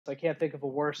I can't think of a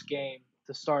worse game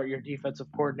to start your defensive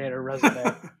coordinator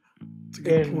resume It's a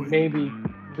good in point. maybe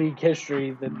league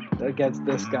history than against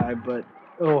this guy. But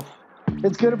oh,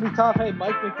 it's going to be tough. Hey,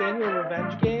 Mike McDaniel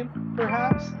revenge game,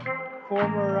 perhaps.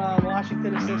 Former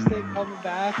Washington assistant coming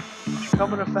back,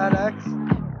 coming to FedEx.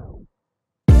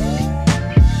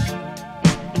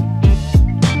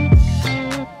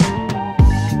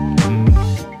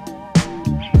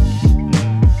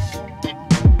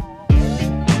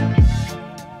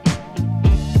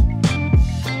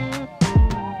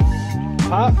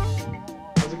 Pop,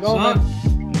 how's it going, man?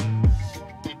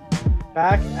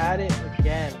 Back at it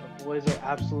again. The boys are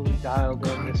absolutely dialed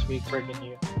in this week, bringing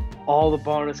you all the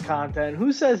bonus content.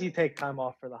 Who says you take time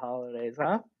off for the holidays,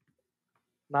 huh?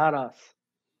 Not us.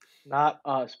 Not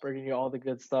us, bringing you all the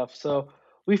good stuff. So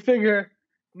we figure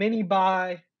mini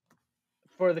buy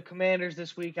for the Commanders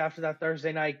this week after that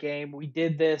Thursday night game. We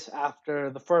did this after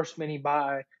the first mini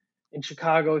buy in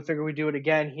Chicago. We figure we do it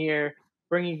again here.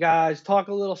 Bring you guys talk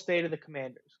a little state of the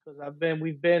Commanders because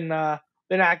we've been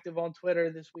active on Twitter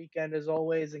this weekend as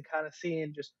always and kind of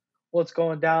seeing just what's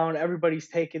going down. Everybody's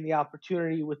taking the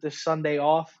opportunity with this Sunday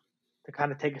off to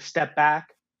kind of take a step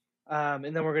back, and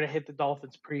then we're gonna hit the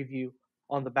Dolphins preview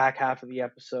on the back half of the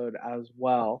episode as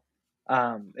well.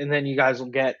 And then you guys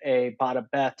will get a Bada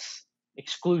Bets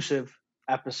exclusive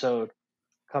episode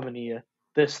coming to you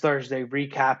this Thursday,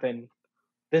 recapping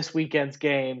this weekend's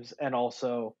games and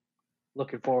also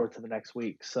looking forward to the next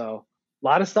week. So a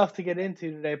lot of stuff to get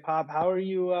into today, Pop. How are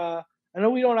you? I know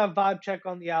we don't have vibe check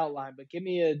on the outline, but give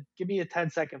me a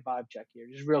 10-second vibe check here,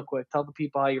 just real quick. Tell the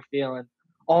people how you're feeling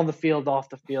on the field, off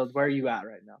the field. Where are you at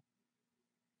right now?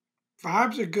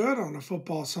 Vibes are good on a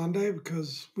football Sunday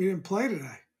because we didn't play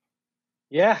today.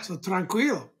 Yeah. So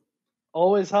tranquilo.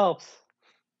 Always helps.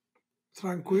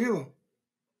 Tranquilo.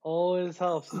 Always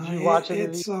helps. Did you watch any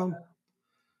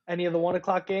of the 1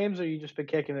 o'clock games, or you just been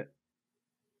kicking it?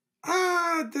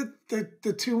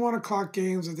 The 2 1 o'clock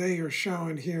games that they are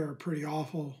showing here are pretty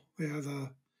awful. Yeah, the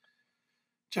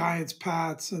Giants,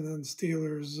 Pats, and then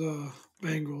Steelers,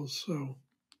 Bengals. So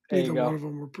neither one of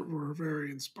them were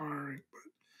very inspiring.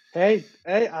 But hey,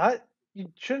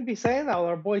 you shouldn't be saying that.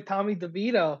 Our boy Tommy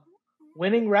DeVito,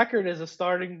 winning record as a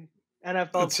starting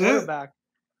NFL quarterback. It.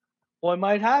 Boy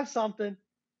might have something.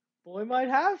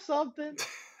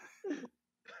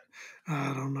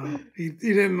 I don't know. He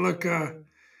didn't look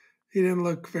he didn't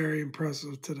look very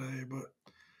impressive today, but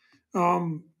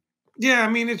yeah, I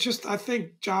mean it's just I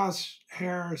think Josh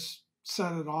Harris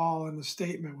said it all in the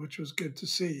statement, which was good to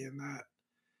see, and that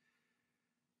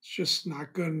it's just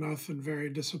not good enough and very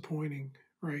disappointing,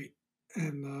 right?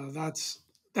 And that's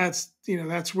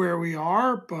where we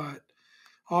are, but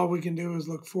all we can do is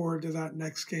look forward to that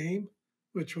next game,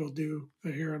 which we'll do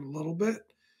here in a little bit.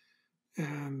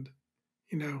 And,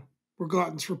 we're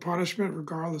gluttons for punishment,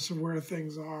 regardless of where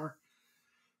things are.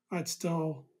 I'd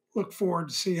still look forward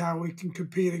to see how we can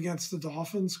compete against the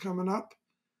Dolphins coming up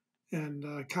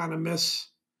and kind of miss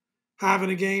having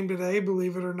a game today,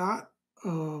 believe it or not.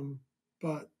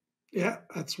 But, yeah,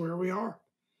 that's where we are.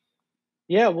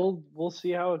 Yeah, we'll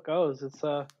see how it goes. It's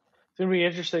going to be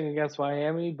interesting against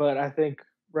Miami, but I think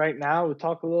right now we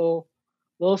talk a little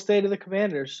state of the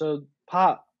Commanders. So,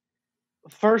 Pop,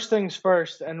 first things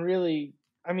first, and really,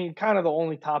 I mean, kind of the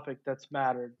only topic that's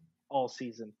mattered all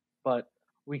season, but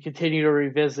we continue to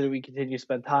revisit it. We continue to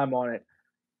spend time on it.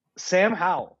 Sam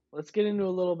Howell. Let's get into a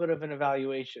little bit of an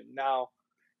evaluation. Now,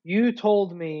 you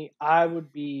told me I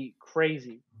would be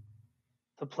crazy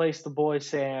to place the boy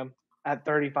Sam at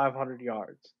 3,500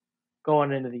 yards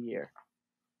going into the year.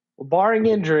 Well, barring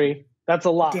injury, that's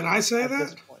a lot. Did I say that?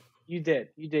 This point. You did.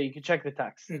 You can check the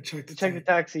text. Yeah, check the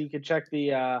text. So you can check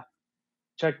the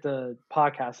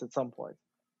podcast at some point.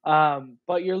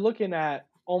 But you're looking at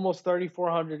almost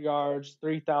 3,400 yards,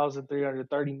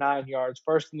 3,339 yards,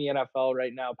 first in the NFL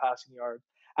right now passing yards,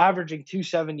 averaging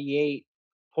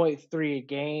 278.3 a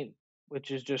game,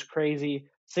 which is just crazy.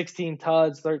 16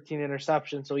 tuds, 13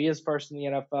 interceptions. So he is first in the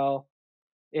NFL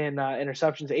in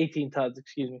interceptions, 18 tuds,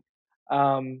 excuse me.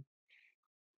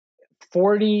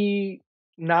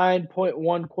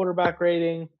 49.1 quarterback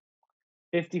rating,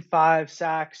 55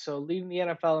 sacks. So leading the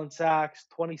NFL in sacks,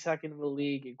 22nd in the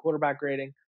league in quarterback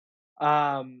rating.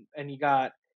 And you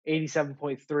got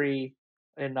 87.3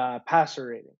 in passer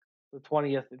rating, the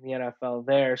 20th in the NFL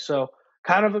there. So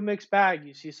kind of a mixed bag.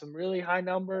 You see some really high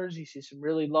numbers. You see some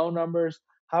really low numbers.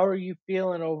 How are you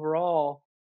feeling overall?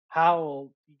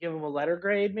 Howell, you give him a letter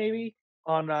grade maybe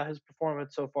on his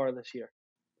performance so far this year?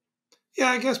 Yeah,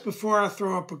 I guess before I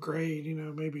throw up a grade,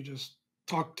 maybe just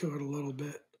talk to it a little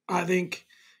bit. I think,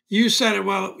 You said it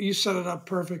well. You set it up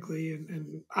perfectly,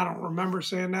 and I don't remember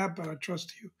saying that, but I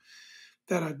trust you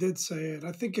that I did say it.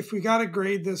 I think if we got to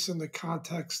grade this in the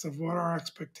context of what our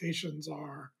expectations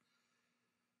are,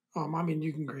 I mean,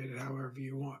 you can grade it however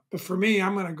you want. But for me,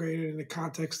 I'm going to grade it in the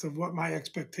context of what my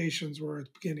expectations were at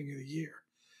the beginning of the year.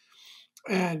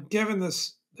 And given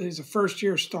this, he's a first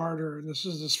year starter, and this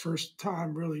is his first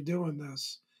time really doing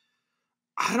this.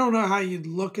 I don't know how you'd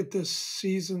look at this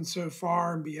season so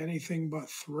far and be anything but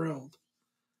thrilled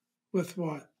with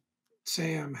what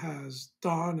Sam has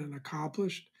done and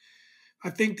accomplished. I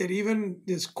think that even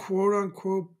this quote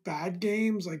unquote bad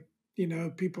games, like,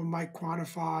 people might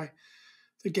quantify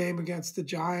the game against the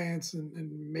Giants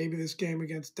and maybe this game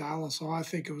against Dallas. So I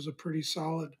think it was a pretty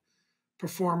solid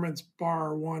performance,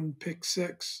 bar one pick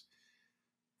six.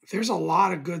 There's a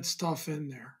lot of good stuff in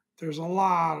there. There's a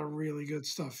lot of really good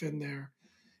stuff in there.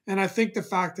 And I think the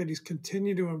fact that he's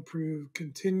continued to improve,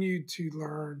 continued to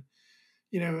learn,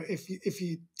 if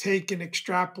you take and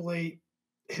extrapolate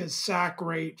his sack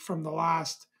rate from the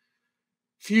last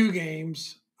few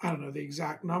games, I don't know the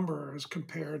exact number as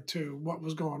compared to what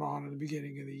was going on in the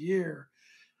beginning of the year.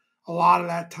 A lot of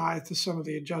that ties to some of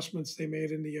the adjustments they made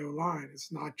in the O-line.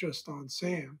 It's not just on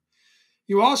Sam.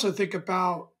 You also think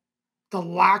about the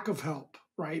lack of help,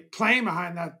 right? Playing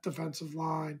behind that defensive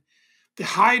line, the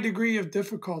high degree of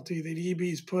difficulty that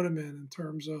EB's put him in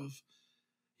terms of,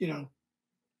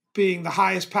 being the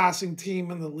highest passing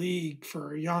team in the league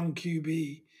for a young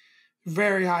QB.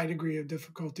 Very high degree of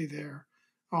difficulty there.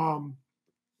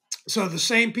 So the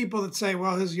same people that say,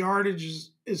 well, his yardage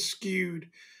is skewed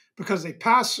because they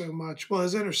pass so much. Well,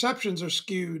 his interceptions are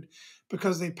skewed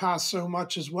because they pass so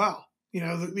much as well.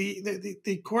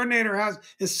 The coordinator has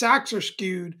his sacks are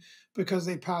skewed because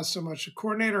they pass so much. The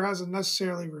coordinator hasn't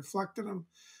necessarily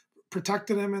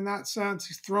protected him in that sense.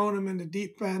 He's thrown him into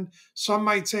deep end. Some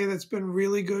might say that's been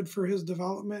really good for his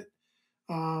development.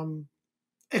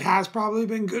 It has probably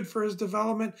been good for his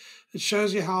development. It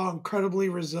shows you how incredibly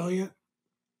resilient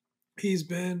he's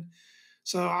been.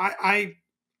 So I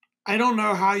don't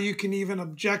know how you can even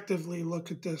objectively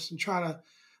look at this and try to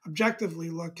objectively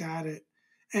look at it.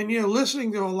 And,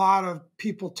 listening to a lot of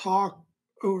people talk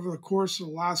over the course of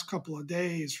the last couple of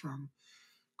days, from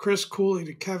Chris Cooley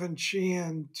to Kevin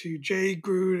Sheehan to Jay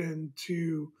Gruden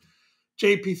to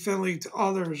JP Finley to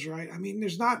others, right? I mean,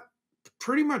 there's not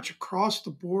pretty much across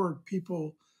the board,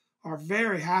 people are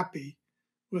very happy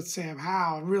with Sam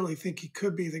Howell and really think he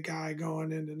could be the guy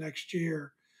going into next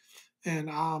year. And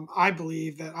I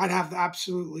believe that I'd have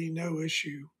absolutely no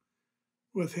issue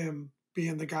with him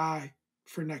being the guy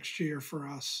for next year for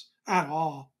us at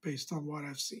all, based on what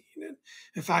I've seen. And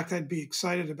in fact, I'd be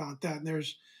excited about that. And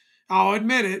I'll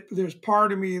admit it, there's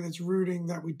part of me that's rooting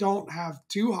that we don't have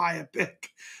too high a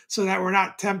pick so that we're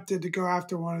not tempted to go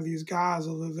after one of these guys,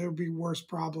 although there would be worse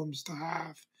problems to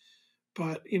have.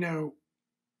 But,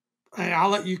 I'll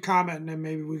let you comment and then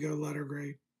maybe we go letter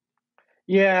grade.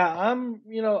 Yeah,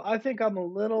 I think I'm a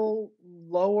little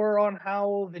lower on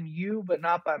Howell than you, but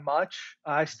not by much.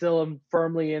 I still am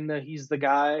firmly in the he's the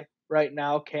guy right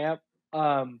now camp.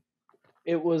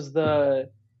 It was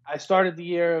I started the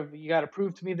year of you got to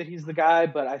prove to me that he's the guy,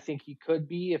 but I think he could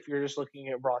be if you're just looking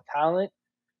at raw talent.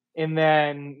 And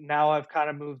then now I've kind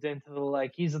of moved into the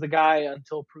he's the guy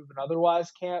until proven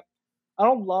otherwise camp. I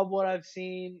don't love what I've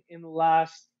seen in the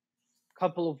last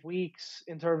couple of weeks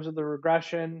in terms of the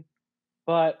regression,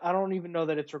 but I don't even know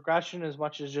that it's regression as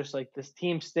much as just this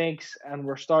team stinks and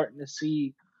we're starting to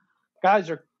see guys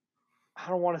are I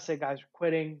don't want to say guys are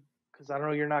quitting because I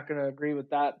know you're not going to agree with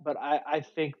that, but I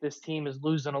think this team is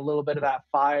losing a little bit of that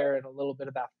fire and a little bit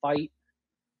of that fight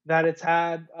that it's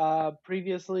had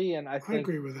previously, and I I think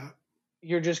agree with that.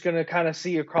 you're just going to kind of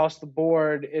see across the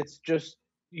board. It's just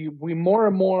we more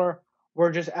and more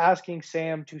we're just asking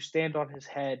Sam to stand on his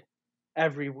head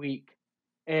every week,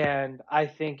 and I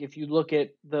think if you look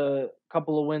at the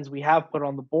couple of wins we have put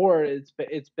on the board,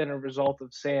 it's been a result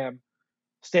of Sam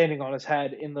standing on his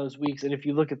head in those weeks. And if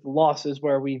you look at the losses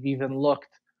where we've even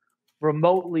looked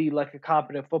remotely like a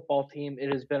competent football team,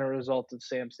 it has been a result of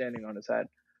Sam standing on his head.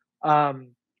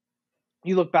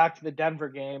 You look back to the Denver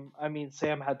game. I mean,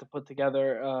 Sam had to put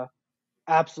together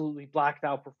absolutely blacked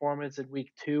out performance in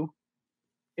week 2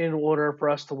 in order for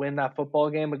us to win that football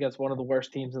game against one of the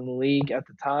worst teams in the league at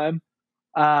the time.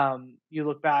 You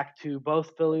look back to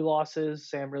both Philly losses.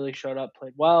 Sam really showed up,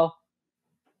 played well.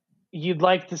 You'd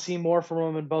like to see more from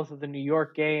him in both of the New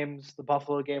York games. The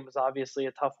Buffalo game was obviously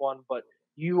a tough one, but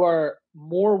you are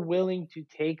more willing to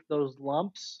take those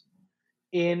lumps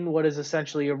in what is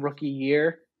essentially a rookie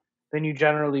year than you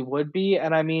generally would be.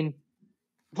 And I mean,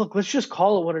 look, let's just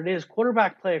call it what it is.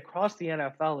 Quarterback play across the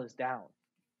NFL is down.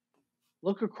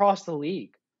 look across the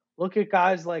league. Look at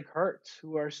guys like Hurts,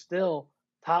 who are still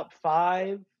top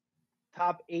 5,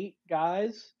 top 8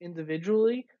 guys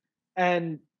individually,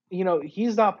 and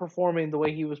he's not performing the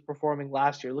way he was performing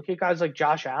last year. Look at guys like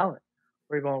Josh Allen,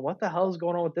 where you're going, what the hell is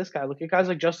going on with this guy? Look at guys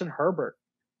like Justin Herbert.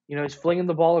 He's flinging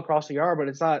the ball across the yard, but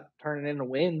it's not turning into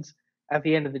wins at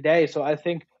the end of the day. So I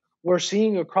think we're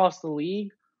seeing across the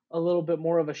league a little bit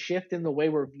more of a shift in the way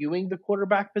we're viewing the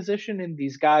quarterback position, and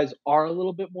these guys are a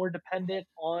little bit more dependent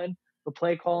on the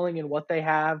play calling and what they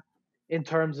have in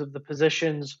terms of the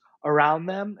positions around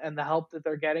them and the help that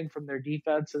they're getting from their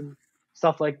defense and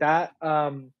stuff like that.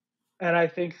 And I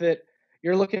think that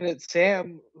you're looking at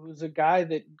Sam, who's a guy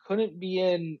that couldn't be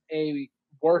in a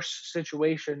worse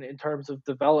situation in terms of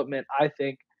development, I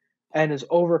think, and is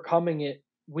overcoming it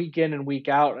week in and week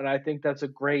out. And I think that's a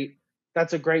great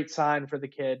sign for the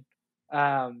kid.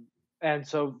 And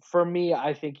so for me,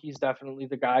 I think he's definitely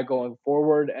the guy going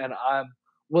forward. And I'm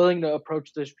willing to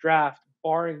approach this draft,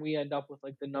 barring we end up with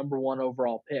like the number 1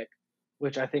 overall pick,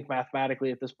 which I think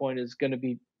mathematically at this point is going to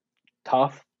be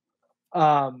tough.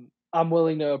 I'm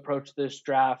willing to approach this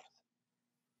draft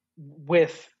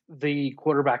with the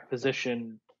quarterback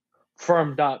position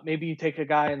firmed up. Maybe you take a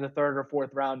guy in the 3rd or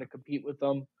 4th round to compete with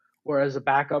them or as a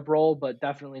backup role, but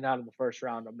definitely not in the 1st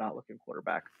round. I'm not looking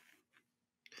quarterback.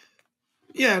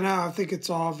 Yeah, no, I think it's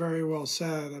all very well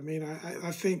said. I mean,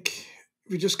 I think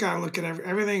we just got to look at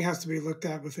everything has to be looked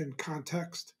at within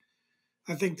context.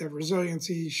 I think the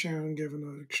resiliency he's shown, given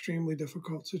an extremely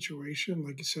difficult situation,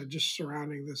 like you said, just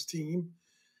surrounding this team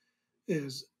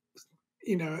is,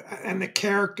 and the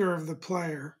character of the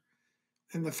player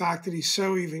and the fact that he's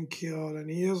so even keeled and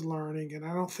he is learning. And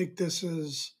I don't think this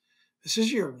is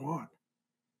year 1.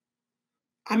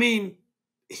 I mean,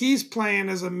 he's playing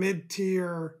as a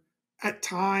mid-tier at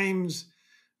times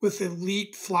with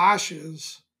elite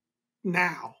flashes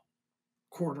now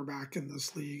quarterback in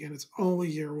this league, and it's only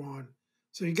year 1.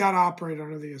 So you got to operate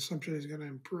under the assumption he's going to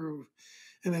improve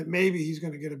and that maybe he's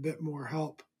going to get a bit more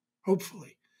help,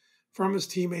 hopefully, from his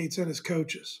teammates and his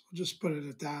coaches. We'll just put it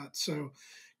at that. So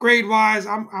grade wise,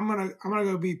 I'm gonna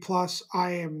go B+.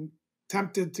 I am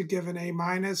tempted to give an A-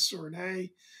 or an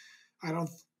A. I don't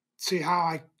see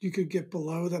how you could get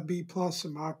below that B+,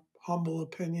 in my humble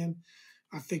opinion.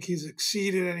 I think he's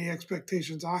exceeded any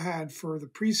expectations I had for the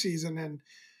preseason. And,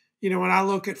 when I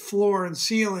look at floor and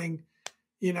ceiling,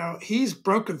 he's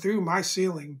broken through my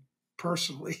ceiling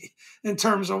personally in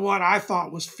terms of what I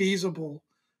thought was feasible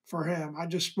for him. I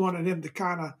just wanted him to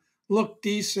kind of look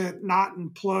decent, not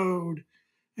implode,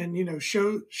 and,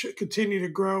 show continue to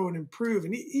grow and improve.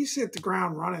 And he's hit the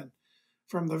ground running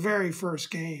from the very first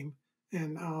game.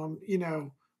 And,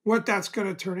 what that's going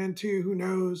to turn into, who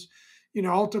knows?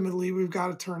 Ultimately, we've got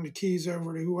to turn the keys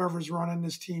over to whoever's running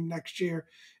this team next year.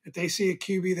 If they see a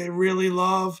QB they really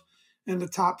love in the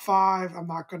top 5, I'm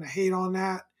not going to hate on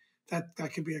that.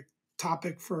 That could be a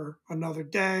topic for another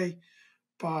day.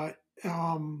 But,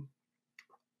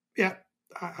 yeah,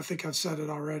 I think I've said it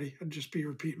already. I'd just be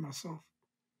repeating myself.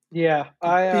 Yeah,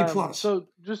 B+. So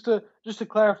just to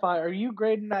clarify, are you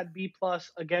grading that B+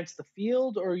 against the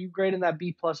field, or are you grading that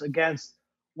B+ against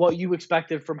what you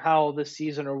expected from Howell this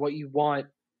season, or what you want?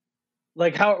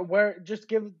 Like just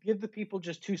give the people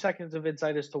just 2 seconds of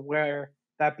insight as to where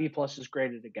that B+ is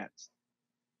graded against.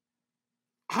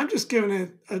 I'm just giving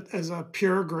it as a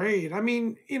pure grade. I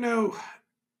mean,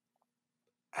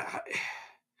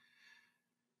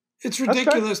 it's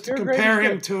ridiculous to compare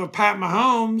him to a Pat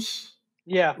Mahomes.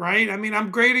 Yeah. Right? I mean,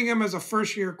 I'm grading him as a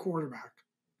first-year quarterback.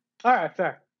 All right,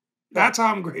 fair. That's how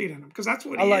I'm grading him, because that's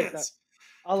what he is. That.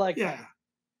 I like that.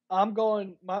 I'm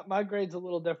going, my grade's a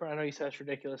little different. I know you said it's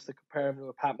ridiculous to compare him to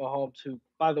a Pat Mahomes, who,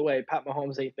 by the way, Pat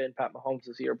Mahomes ain't been Pat Mahomes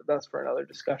this year, but that's for another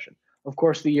discussion. Of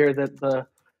course, the year that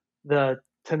the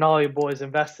Tenali boys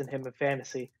invest in him in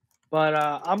fantasy. But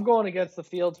I'm going against the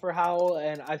field for Howell,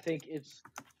 and I think it's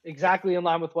exactly in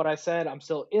line with what I said. I'm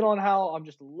still in on Howell. I'm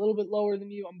just a little bit lower than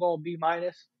you. I'm going B-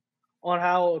 on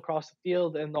Howell across the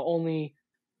field, and the only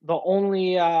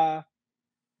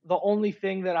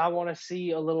thing that I want to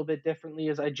see a little bit differently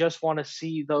is I just want to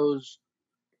see those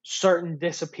certain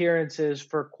disappearances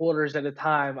for quarters at a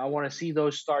time. I want to see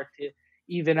those start to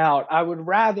even out. I would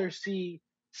rather see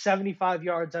 75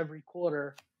 yards every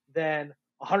quarter than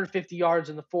 150 yards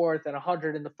in the 4th and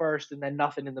 100 in the 1st and then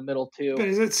nothing in the middle too. But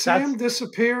is it Sam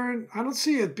disappearing? I don't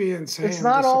see it being Sam. It's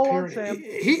not disappearing. all on Sam.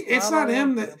 It's not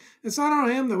him that. It's not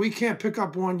on him that we can't pick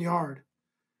up 1 yard.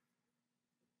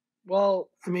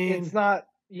 Well, I mean, it's not.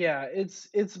 Yeah,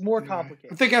 it's more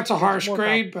complicated. I think that's a harsh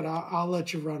grade, but I'll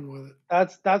let you run with it.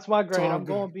 That's my grade. I'm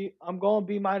going B-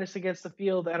 against the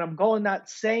field, and I'm going not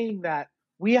saying that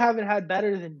We haven't had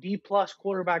better than B-plus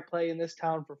quarterback play in this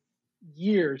town for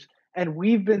years, and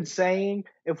we've been saying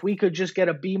if we could just get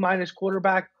a B-minus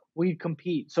quarterback, we'd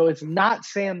compete. So it's not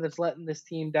Sam that's letting this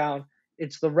team down.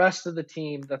 It's the rest of the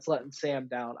team that's letting Sam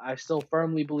down. I still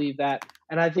firmly believe that.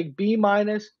 And I think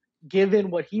B-minus,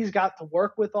 given what he's got to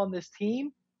work with on this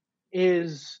team,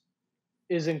 is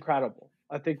incredible.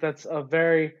 I think that's a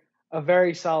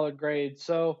very solid grade.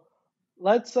 So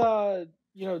let's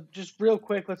just real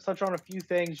quick, let's touch on a few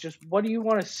things. Just what do you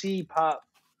want to see, Pop,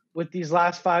 with these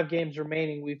last 5 games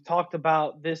remaining? We've talked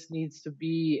about this needs to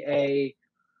be a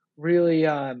really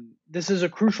this is a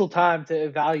crucial time to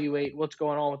evaluate what's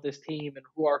going on with this team and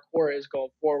who our core is going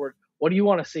forward. What do you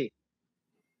want to see?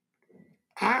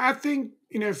 I think,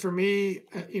 for me,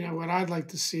 what I'd like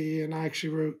to see, and I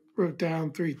actually wrote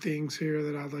down 3 things here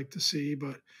that I'd like to see,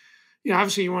 but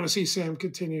obviously you want to see Sam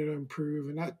continue to improve,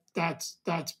 and that's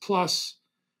plus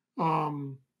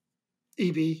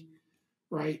EB,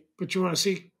 right? But you want to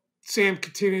see Sam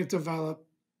continue to develop,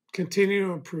 continue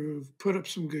to improve, put up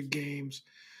some good games.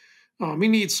 He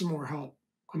needs some more help.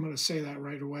 I'm going to say that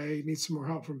right away. He needs some more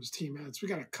help from his teammates. We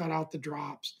got to cut out the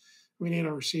drops. We need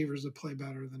our receivers to play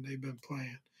better than they've been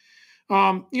playing.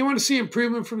 You want to see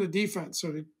improvement from the defense.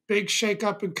 So the big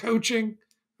shakeup in coaching,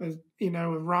 with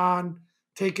Ron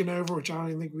taking over, which I don't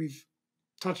even think we've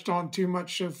touched on too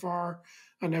much so far.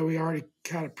 I know we already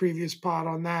had a previous pod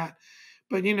on that.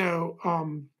 But,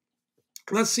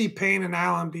 let's see Payne and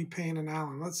Allen be Payne and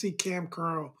Allen. Let's see Cam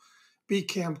Curl be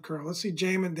Cam Curl. Let's see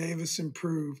Jamin Davis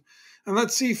improve. And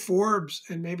let's see Forbes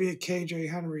and maybe a KJ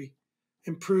Henry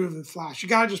improve and flash. You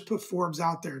got to just put Forbes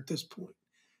out there at this point.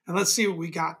 And let's see what we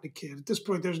got in the kid. At this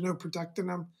point, there's no protecting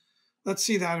them. Let's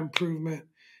see that improvement.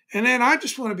 And then I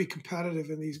just want to be competitive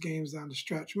in these games down the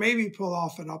stretch. Maybe pull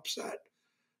off an upset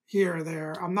here or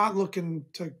there. I'm not looking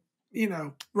to,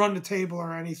 run the table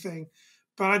or anything.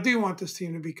 But I do want this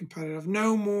team to be competitive.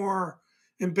 No more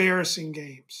embarrassing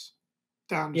games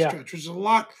down the stretch, which is a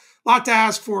lot to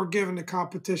ask for given the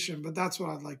competition, but that's what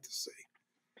I'd like to see.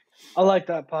 I like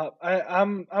that, Pop.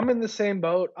 I'm in the same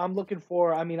boat. I'm looking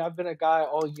for. I mean, I've been a guy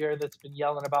all year that's been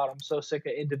yelling about I'm so sick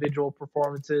of individual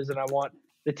performances, and I want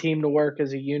the team to work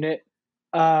as a unit.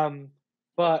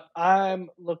 But I'm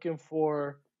looking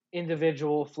for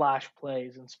individual flash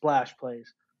plays and splash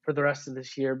plays for the rest of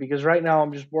this year, because right now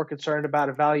I'm just more concerned about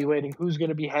evaluating who's going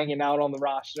to be hanging out on the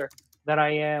roster than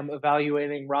I am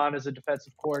evaluating Ron as a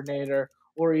defensive coordinator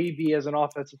or EB as an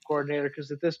offensive coordinator.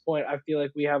 Because at this point, I feel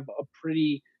like we have a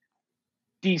pretty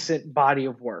decent body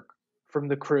of work from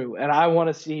the crew. And I want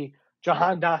to see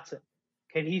Jahan Dotson.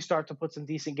 Can he start to put some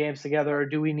decent games together, or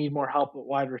do we need more help at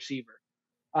wide receiver?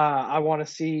 I want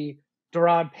to see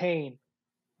Daron Payne.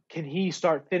 Can he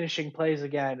start finishing plays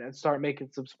again and start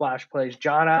making some splash plays?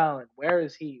 John Allen, where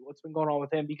is he? What's been going on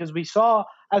with him? Because we saw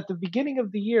at the beginning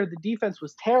of the year, the defense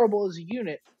was terrible as a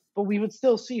unit, but we would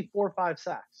still see 4 or 5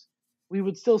 sacks. We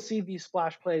would still see these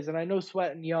splash plays. And I know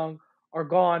Sweat and Young are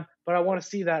gone, but I want to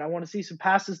see that. I want to see some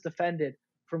passes defended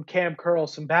from Cam Curl,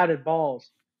 some batted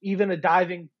balls, even a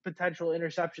diving potential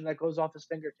interception that goes off his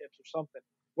fingertips or something.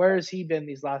 Where has he been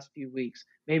these last few weeks?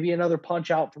 Maybe another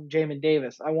punch out from Jamin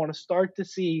Davis. I want to start to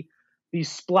see these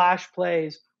splash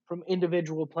plays from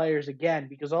individual players again,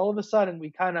 because all of a sudden we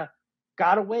kind of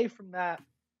got away from that,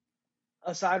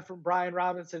 aside from Brian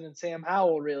Robinson and Sam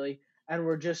Howell, really, and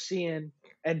we're just seeing,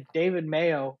 and David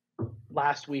Mayo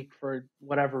last week for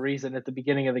whatever reason at the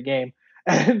beginning of the game,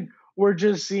 and we're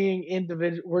just seeing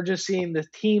the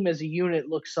team as a unit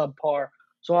look subpar.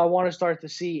 So I want to start to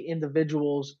see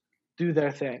individuals do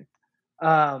their thing.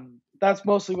 That's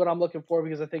mostly what I'm looking for,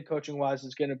 because I think coaching wise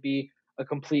is going to be a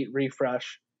complete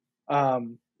refresh.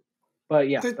 But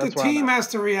yeah, the team has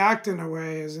to react in a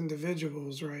way as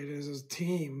individuals, right? As a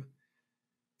team.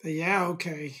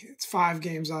 Okay, it's 5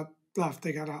 games left.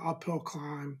 They got an uphill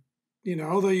climb.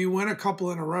 Although you win a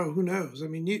couple in a row, who knows? I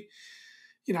mean,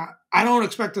 I don't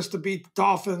expect us to beat the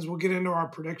Dolphins. We'll get into our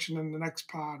prediction in the next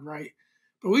pod, right?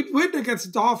 But we win against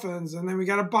the Dolphins, and then we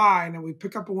got a bye, and then we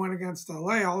pick up a win against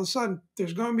LA. All of a sudden,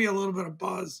 there's going to be a little bit of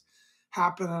buzz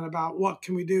happening about what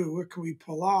can we do, what can we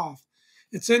pull off.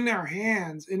 It's in their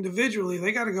hands. Individually,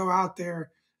 they got to go out there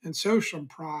and show some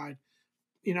pride.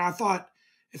 I thought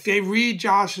if they read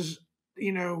Josh's,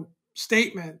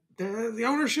 statement, the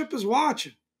ownership is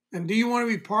watching. And do you want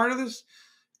to be part of this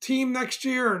team next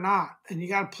year or not? And you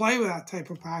got to play with that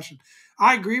type of passion.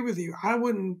 I agree with you. I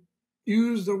wouldn't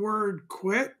use the word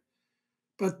quit,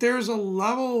 but there's a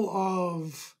level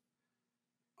of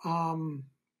a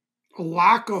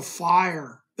lack of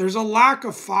fire. There's a lack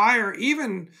of fire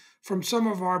even from some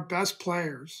of our best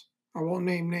players. I won't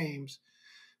name names,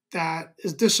 that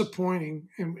is disappointing,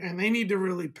 and they need to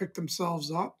really pick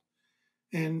themselves up.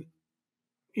 And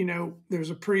there's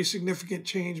a pretty significant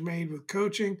change made with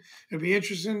coaching. It'd be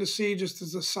interesting to see, just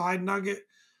as a side nugget,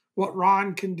 what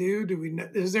Ron can do.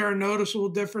 Is there a noticeable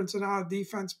difference in how the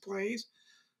defense plays?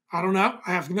 I don't know.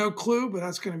 I have no clue, but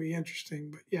that's going to be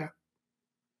interesting. But yeah,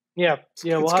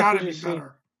 we'll it's have got to to be just see.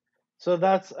 better. So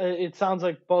that's it. Sounds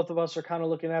like both of us are kind of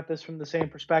looking at this from the same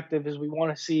perspective, as we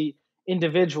want to see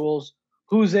individuals,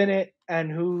 who's in it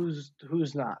and who's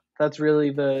not. That's really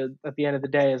at the end of the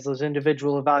day, is those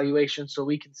individual evaluations, so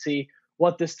we can see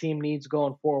what this team needs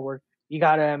going forward. You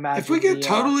got to imagine, if we get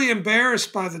totally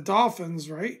embarrassed by the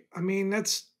Dolphins, right? I mean,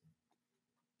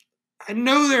 I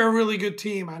know they're a really good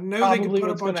team. I know they can put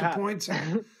a bunch of points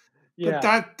in. Yeah.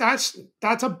 But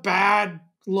that's a bad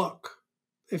look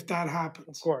if that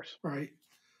happens. Of course. Right.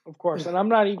 Of course. Yeah. And I'm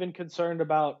not even concerned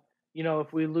about,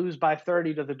 if we lose by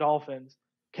 30 to the Dolphins,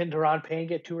 can Deron Payne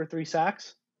get 2 or 3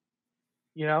 sacks?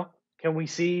 Can we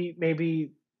see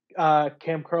maybe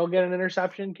Cam Curl get an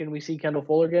interception? Can we see Kendall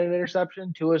Fuller get an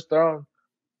interception? Tua's thrown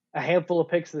a handful of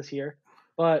picks this year.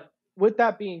 But with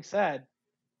that being said,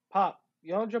 Pop,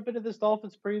 you want to jump into this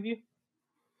Dolphins preview?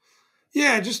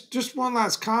 Yeah, just one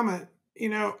last comment.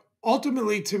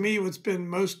 Ultimately, to me, what's been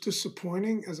most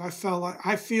disappointing is I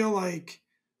feel like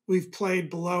we've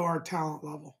played below our talent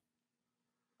level.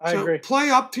 I agree. Play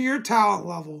up to your talent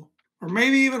level, or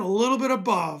maybe even a little bit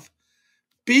above.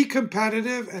 Be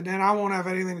competitive, and then I won't have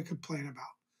anything to complain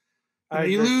about.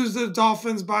 If you lose the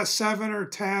Dolphins by 7 or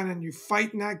 10 and you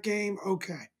fight in that game,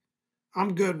 okay.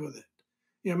 I'm good with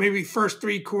it. Maybe first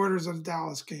 3 quarters of the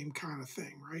Dallas game kind of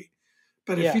thing, right?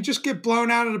 But if you just get blown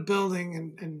out of the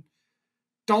building and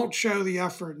don't show the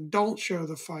effort and don't show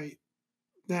the fight,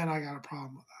 then I got a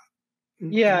problem with that.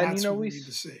 And that's what we need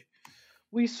to see.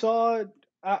 We saw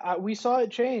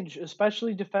it change,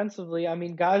 especially defensively. I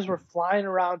mean, guys were flying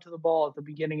around to the ball at the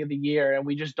beginning of the year, and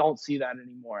we just don't see that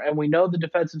anymore. And we know the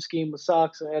defensive scheme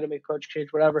sucks, and they had to make coach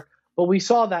change, whatever. But we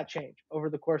saw that change over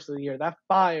the course of the year. That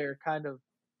fire kind of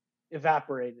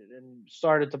evaporated and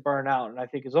started to burn out, and I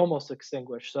think is almost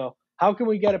extinguished. So how can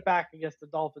we get it back against the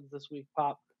Dolphins this week,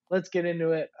 Pop? Let's get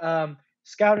into it.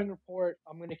 Scouting report,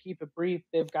 I'm going to keep it brief.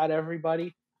 They've got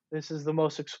everybody. This is the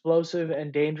most explosive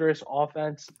and dangerous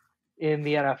offense in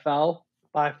the NFL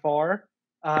by far.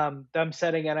 Them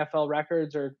setting NFL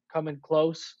records or coming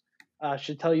close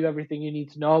should tell you everything you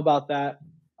need to know about that.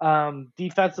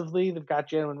 Defensively, they've got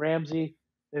Jalen Ramsey.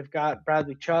 They've got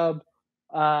Bradley Chubb.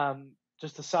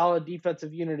 Just a solid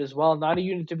defensive unit as well. Not a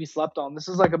unit to be slept on. This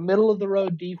is like a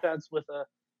middle-of-the-road defense with a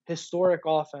historic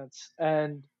offense.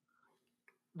 And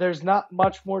there's not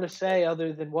much more to say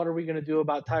other than what are we going to do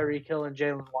about Tyreek Hill and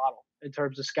Jalen Waddle in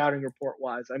terms of scouting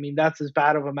report-wise. I mean, that's as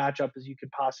bad of a matchup as you could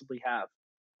possibly have,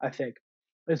 I think.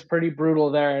 It's pretty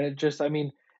brutal there. And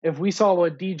if we saw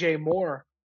what DJ Moore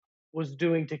was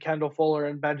doing to Kendall Fuller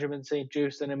and Benjamin St.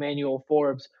 Juste and Emmanuel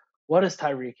Forbes, what is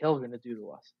Tyreek Hill going to do to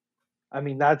us? I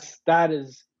mean, that's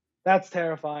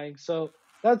terrifying. So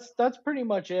that's pretty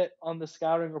much it on the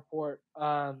scouting report.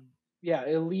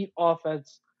 Elite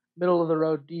offense, middle of the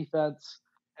road defense,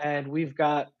 and we've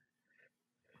got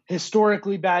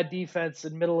historically bad defense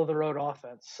and middle of the road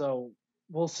offense. So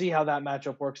we'll see how that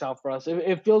matchup works out for us.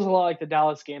 It feels a lot like the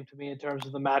Dallas game to me in terms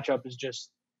of the matchup is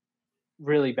just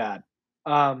really bad.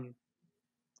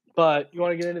 But you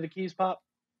want to get into the keys, Pop?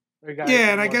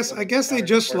 Yeah, and I guess they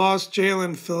just lost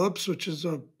Jalen Phillips, which is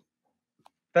a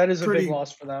big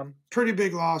loss for them. Pretty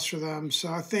big loss for them. So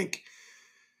I think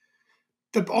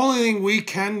the only thing we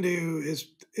can do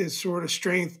is sort of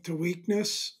strength to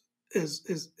weakness,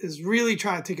 is really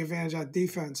try to take advantage of that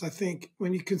defense. I think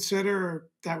when you consider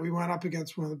that we went up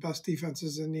against one of the best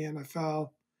defenses in the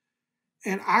NFL,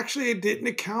 and actually it didn't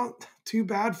account too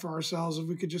bad for ourselves if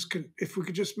we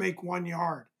could just make 1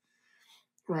 yard,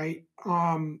 right?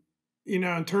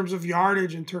 In terms of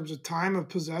yardage, in terms of time of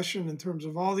possession, in terms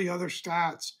of all the other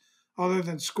stats other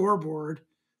than scoreboard,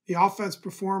 the offense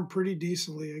performed pretty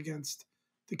decently against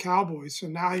the Cowboys. So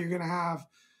now you're going to have,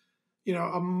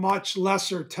 a much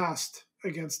lesser test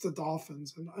against the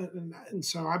Dolphins. And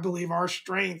so I believe our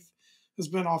strength has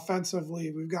been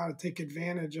offensively. We've got to take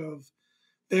advantage of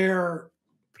their,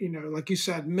 like you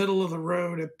said, middle of the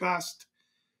road at best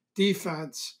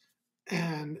defense.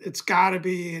 And it's got to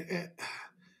be a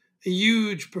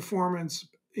huge performance,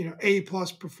 A+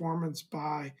 performance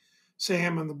by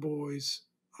Sam and the boys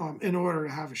in order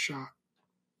to have a shot.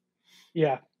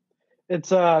 Yeah,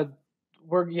 it's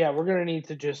we're gonna need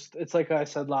to it's like I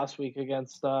said last week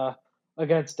against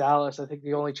Dallas. I think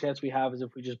the only chance we have is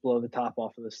if we just blow the top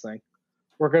off of this thing.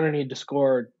 We're gonna need to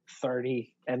score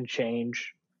 30 and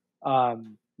change,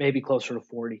 maybe closer to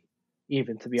 40,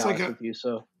 even, to be It's like honest a, with you.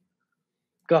 So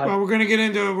go ahead. well, we're going to get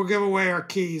into it. We'll give away our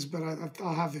keys, but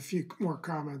I'll have a few more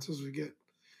comments as we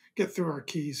get through our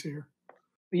keys here.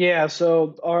 Yeah,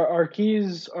 so our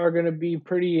keys are going to be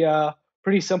pretty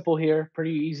simple here,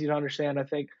 pretty easy to understand, I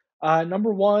think.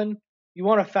 Number one, you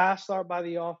want a fast start by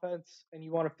the offense, and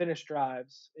you want to finish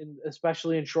drives,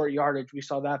 especially in short yardage. We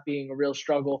saw that being a real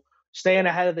struggle. Staying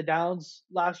ahead of the downs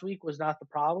last week was not the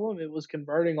problem. It was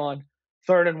converting on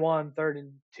 3rd and 1, 3rd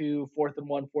and 2, 4th and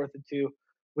 1, 4th and 2,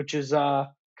 which is kind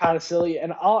of silly.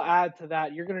 And I'll add to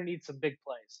that, you're going to need some big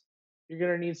plays. You're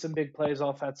going to need some big plays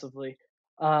offensively.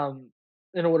 Um,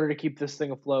 in order to keep this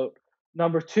thing afloat.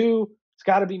 Number two, it's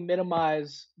got to be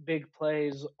minimize big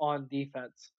plays on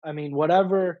defense. I mean,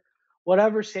 whatever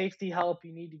safety help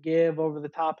you need to give over the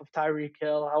top of Tyreek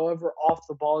Hill, however off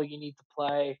the ball you need to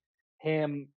play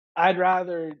him, I'd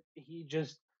rather he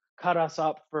just cut us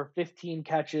up for 15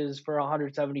 catches for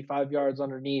 175 yards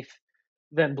underneath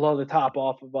than blow the top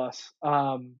off of us.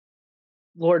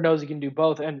 Lord knows he can do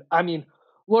both. And I mean,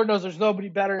 Lord knows there's nobody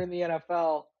better in the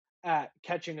NFL at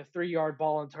catching a 3-yard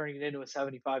ball and turning it into a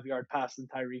 75-yard pass than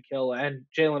Tyreek Hill. And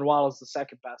Jalen Waddle's the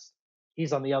second best.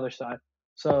 He's on the other side.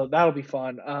 So that'll be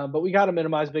fun. But we got to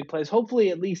minimize big plays. Hopefully,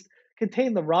 at least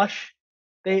contain the rush.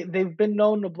 They've been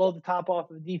known to blow the top off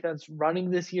of the defense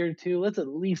running this year, too. Let's at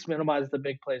least minimize the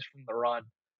big plays from the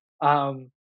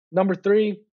run. Number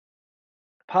three,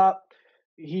 Pop,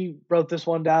 he wrote this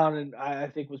one down, and I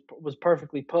think was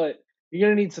perfectly put. You're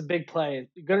gonna need some big plays.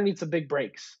 You're gonna need some big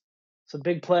breaks, some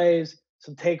big plays,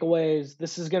 some takeaways.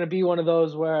 This is gonna be one of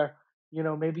those where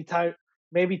maybe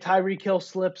Tyreek Hill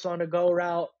slips on a go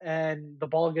route and the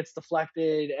ball gets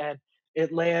deflected and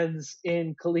it lands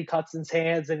in Khalil Hudson's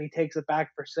hands and he takes it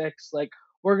back for 6. Like,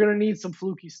 we're gonna need some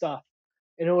fluky stuff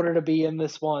in order to be in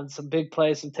this one. Some big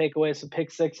plays, some takeaways, some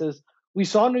pick sixes. We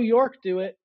saw New York do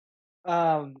it.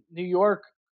 New York,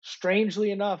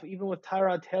 strangely enough, even with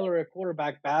Tyrod Taylor at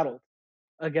quarterback, battled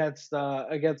against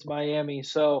Miami.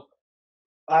 So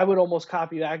I would almost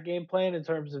copy that game plan in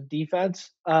terms of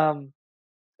defense.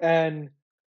 And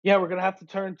yeah, we're gonna have to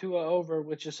turn Tua over,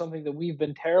 which is something that we've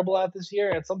been terrible at this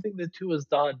year, and something that Tua's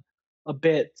done a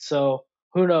bit. So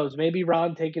who knows? Maybe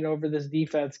Ron taking over this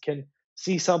defense can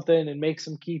see something and make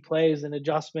some key plays and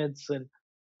adjustments, and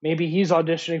maybe he's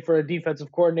auditioning for a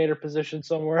defensive coordinator position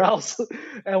somewhere else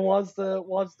and wants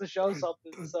to show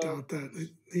something. I So doubt that.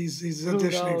 He's who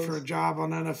auditioning for a knows? job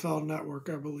on NFL Network,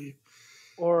 I believe.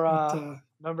 Or But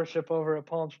membership over at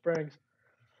Palm Springs.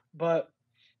 But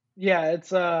yeah, it's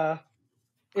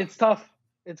tough.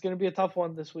 It's going to be a tough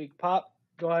one this week. Pop,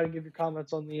 go ahead and give your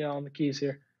comments on the keys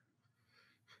here.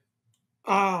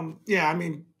 yeah, I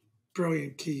mean,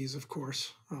 brilliant keys, of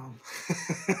course.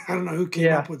 I don't know who came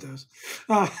Yeah, up with those.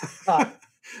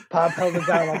 Pop held it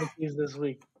down on the keys this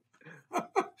week.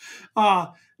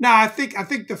 No, I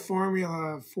think the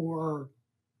formula for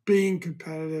being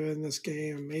competitive in this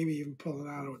game and maybe even pulling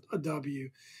out a W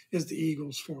is the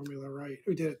Eagles formula, right?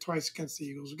 We did it twice against the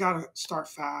Eagles. We got to start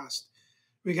fast.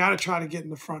 We got to try to get in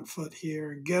the front foot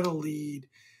here and get a lead.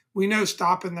 We know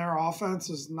stopping their offense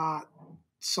is not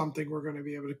something we're going to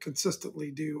be able to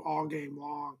consistently do all game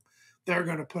long. They're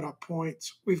going to put up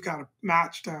points. We've got to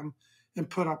match them and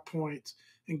put up points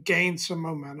and gain some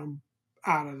momentum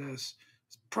out of this.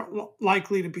 It's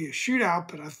likely to be a shootout,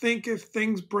 but I think if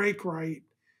things break right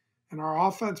and our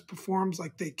offense performs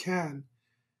like they can,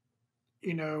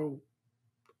 you know,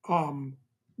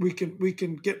 we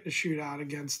can get in a shootout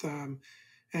against them.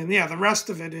 And yeah, the rest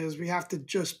of it is we have to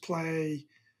just play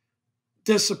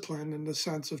discipline in the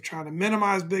sense of trying to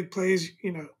minimize big plays.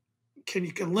 You know, can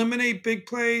you eliminate big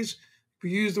plays? We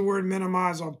use the word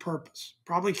minimize on purpose.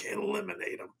 Probably can't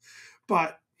eliminate them,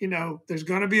 but you know, there's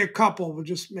going to be a couple. We'll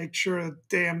just make sure the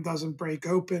dam doesn't break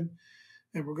open,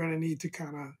 and we're going to need to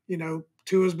kind of, you know,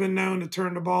 Tua's been known to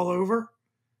turn the ball over.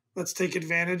 Let's take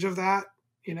advantage of that,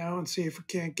 you know, and see if we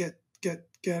can't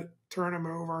turn him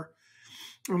over.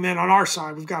 And then on our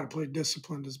side, we've got to play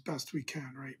disciplined as best we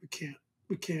can, right?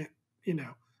 We can't, you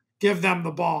know, give them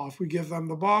the ball. If we give them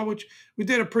the ball, which we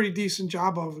did a pretty decent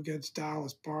job of against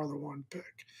Dallas, bar the one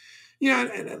pick. Yeah,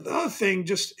 and the other thing,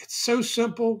 just it's so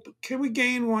simple. But can we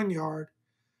gain 1 yard?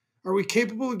 Are we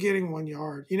capable of getting 1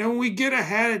 yard? You know, when we get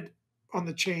ahead on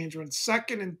the change, when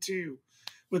 2nd and 2,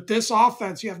 with this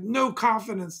offense, you have no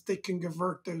confidence they can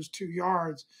convert those 2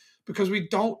 yards because we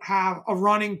don't have a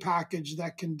running package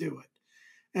that can do it.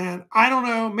 And I don't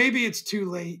know, maybe it's too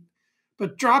late,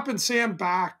 but dropping Sam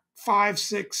back 5,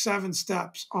 6, 7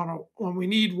 steps when we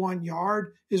need 1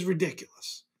 yard is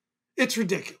ridiculous. It's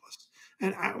ridiculous.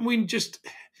 And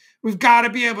we've got to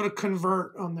be able to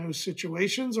convert on those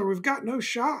situations or we've got no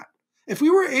shot. If we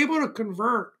were able to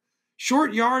convert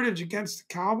short yardage against the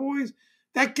Cowboys,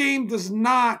 that game does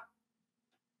not,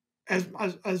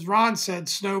 as Ron said,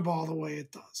 snowball the way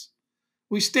it does.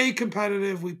 We stay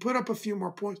competitive. We put up a few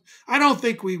more points. I don't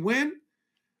think we win,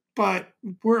 but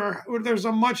there's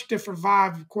a much different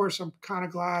vibe. Of course, I'm kind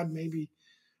of glad maybe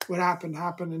what happened,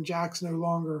 and Jack's no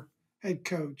longer head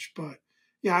coach. But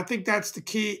yeah, I think that's the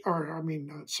key. Or I mean,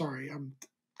 I'm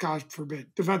God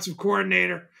forbid, defensive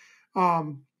coordinator.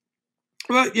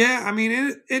 But yeah, I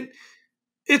mean,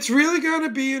 it's really going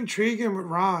to be intriguing with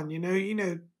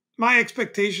Ron. My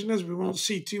expectation is we won't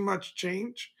see too much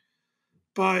change.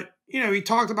 But, he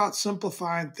talked about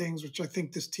simplifying things, which I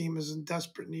think this team is in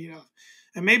desperate need of.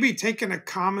 And maybe taking a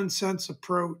common sense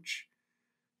approach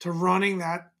to running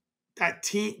that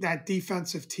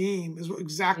defensive team is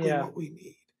exactly what we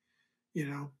need,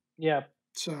 Yeah.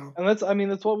 So. And that's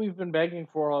what we've been begging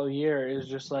for all year is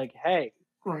just like, hey,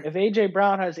 right. If A.J.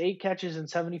 Brown has 8 catches and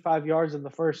 75 yards in the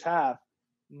first half,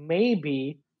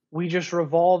 maybe we just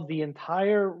revolve the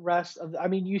entire rest of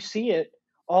you see it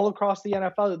all across the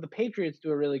NFL. The Patriots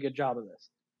do a really good job of this.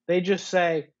 They just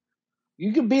say,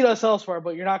 you can beat us elsewhere,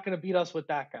 but you're not going to beat us with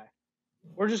that guy.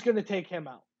 We're just going to take him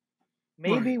out.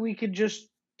 Maybe we could just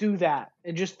do that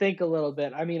and just think a little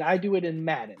bit. I do it in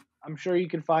Madden. I'm sure you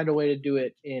can find a way to do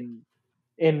it in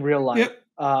real life. Yep.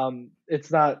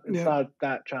 It's not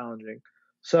that challenging.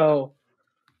 So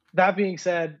that being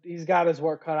said, he's got his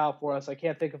work cut out for us. I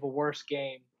can't think of a worse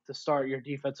game to start your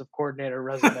defensive coordinator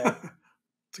resume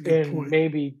in point.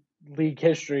 maybe league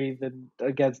history than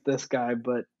against this guy.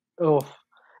 But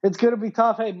it's going to be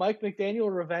tough. Hey, Mike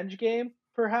McDaniel revenge game,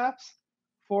 perhaps.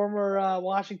 Former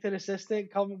Washington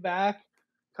assistant coming back,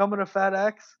 coming to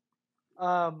FedEx.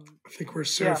 I think we're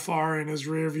so far in his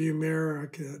rearview mirror.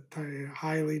 I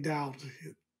highly doubt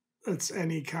that's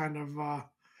any kind of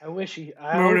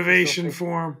motivation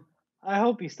for him. I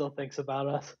hope he still thinks about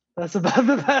us. That's about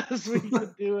the best we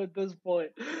can do at this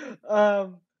point.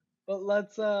 But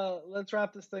let's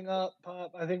wrap this thing up,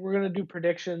 Pop. I think we're gonna do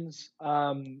predictions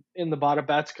in the bottom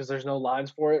bets because there's no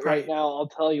lines for it right now. I'll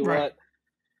tell you what.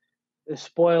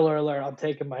 Spoiler alert! I'm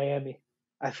taking Miami.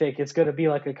 I think it's gonna be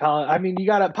like a college. You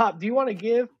got to Pop. Do you want to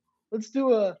give? Let's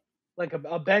do a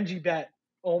Benji bet,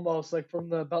 almost like from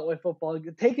the Beltway football.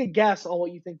 Take a guess on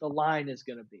what you think the line is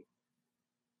gonna be.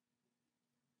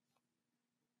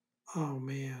 Oh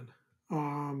man.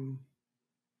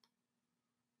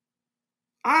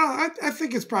 I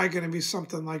think it's probably going to be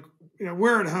something like,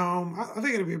 we're at home. I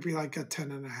think it'll be like a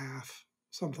 10.5,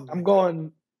 something like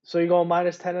that. So you're going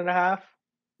minus 10.5?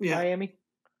 Yeah. Miami?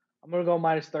 I'm going to go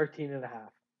minus 13.5.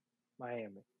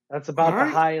 Miami. That's about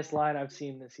the highest line I've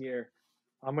seen this year.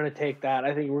 I'm going to take that.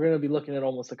 I think we're going to be looking at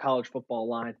almost a college football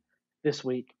line this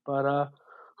week. But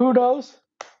who knows?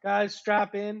 Guys,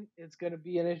 strap in. It's going to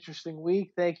be an interesting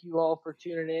week. Thank you all for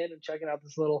tuning in and checking out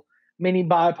this little mini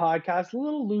bye podcast. A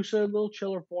little looser, a little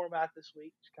chiller format this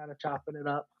week. Just kind of chopping it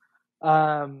up.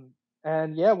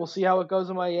 And yeah, we'll see how it goes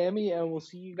in Miami, and we'll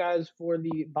see you guys for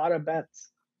the bottom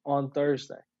bets on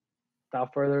Thursday.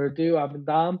 Without further ado, I've been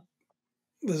Dom.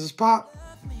 This is Pop.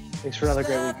 Thanks for another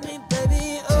great week.